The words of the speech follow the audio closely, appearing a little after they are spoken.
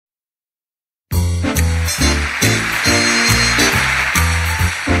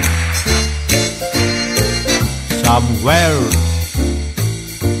Where?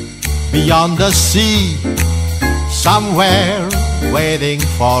 Beyond the sea, somewhere waiting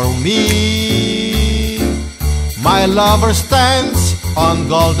for me. My lover stands on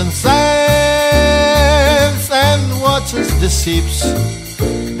golden sands and watches the ships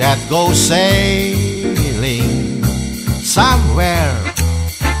that go sailing. Somewhere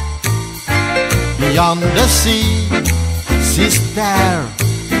beyond the sea, she's there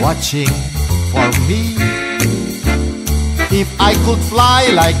watching for me. If I could fly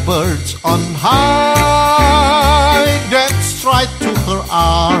like birds on high, then straight to her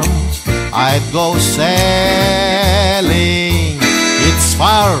arms I'd go sailing. It's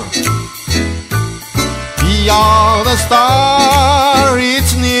far beyond the star,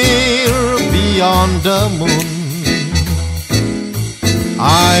 it's near beyond the moon.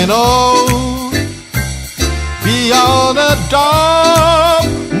 I know beyond the dark,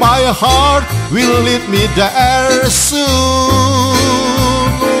 my heart will lead me there soon.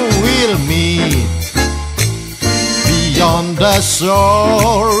 We'll meet beyond the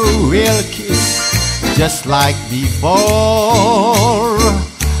shore, we'll kiss just like before.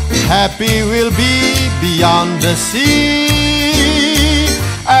 Happy we'll be beyond the sea,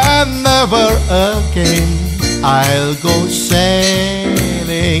 and never again I'll go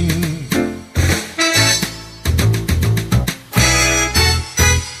sailing.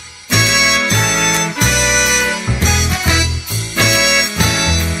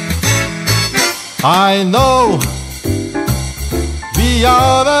 I know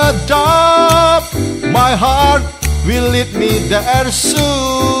beyond the dark, my heart will lead me there soon.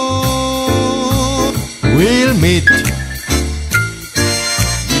 We'll meet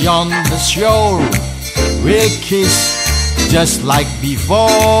beyond the shore, we'll kiss just like before.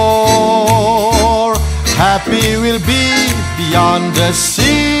 Happy we'll be beyond the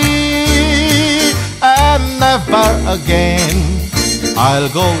sea, and never again I'll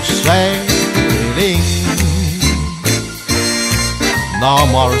go sailing. No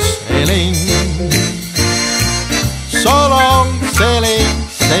more sailing. So long sailing,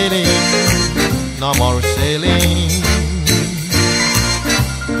 sailing. No more sailing.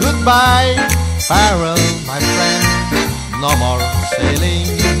 Goodbye, farewell, my friend. No more sailing.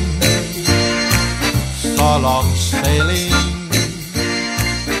 So long sailing.